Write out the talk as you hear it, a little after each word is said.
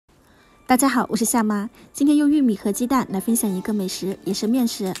大家好，我是夏妈，今天用玉米和鸡蛋来分享一个美食，也是面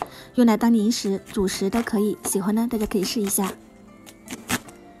食，用来当零食、主食都可以。喜欢呢，大家可以试一下。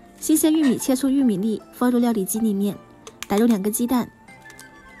新鲜玉米切出玉米粒，放入料理机里面，打入2个鸡蛋，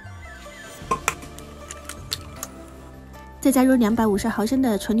再加入250毫升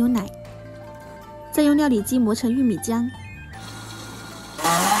的纯牛奶，再用料理机磨成玉米浆。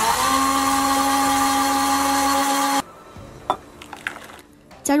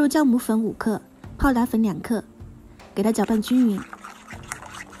加入酵母粉5克，泡打粉2克，给它搅拌均匀。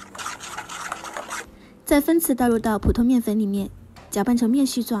再分次倒入到普通面粉里面，搅拌成面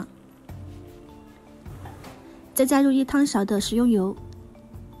絮状。再加入1汤勺的食用油，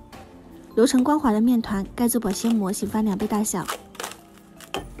揉成光滑的面团，盖住保鲜膜，醒发2倍大小。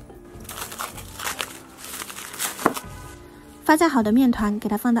发酵好的面团给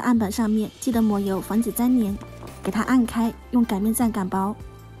它放到案板上面，记得抹油，防止粘连。给它按开，用擀面杖擀薄。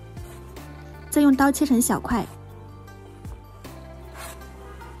再用刀切成小块，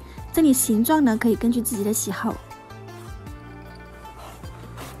这里形状呢可以根据自己的喜好。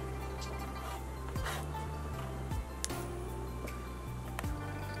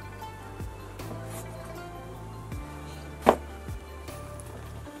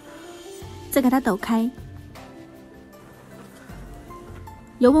再给它抖开，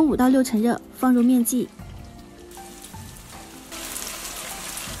油温5到6成热，放入面剂。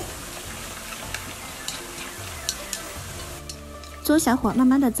中小火慢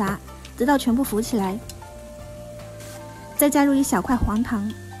慢的炸，直到全部浮起来。再加入1小块黄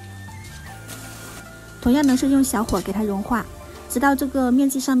糖，同样呢是用小火给它融化，直到这个面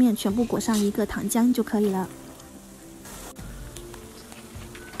剂上面全部裹上一个糖浆就可以了。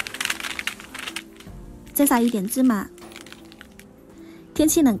再撒一点芝麻。天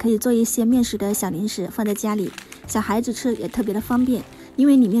气冷可以做一些面食的小零食，放在家里，小孩子吃也特别的方便，因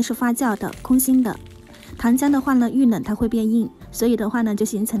为里面是发酵的、空心的。糖浆的话呢，遇冷它会变硬，所以的话呢，就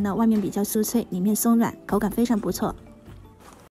形成了外面比较酥脆，里面松软，口感非常不错。